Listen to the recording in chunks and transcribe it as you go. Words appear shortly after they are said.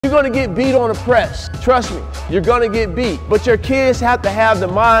gonna get beat on a press. Trust me, you're gonna get beat. But your kids have to have the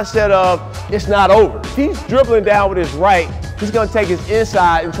mindset of, it's not over. If he's dribbling down with his right, he's gonna take his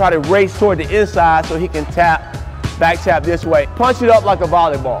inside and try to race toward the inside so he can back tap this way. Punch it up like a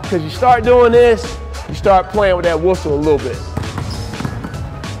volleyball. Because you start doing this, you start playing with that whistle a little bit.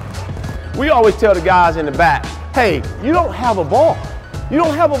 We always tell the guys in the back, hey, you don't have a ball. You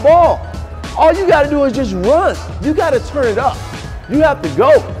don't have a ball. All you gotta do is just run. You gotta turn it up. You have to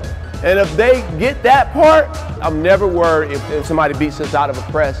go. And if they get that part, I'm never worried if somebody beats us out of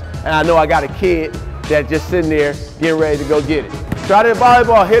a press. And I know I got a kid that's just sitting there getting ready to go get it. Try that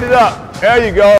volleyball, hit it up. There you go.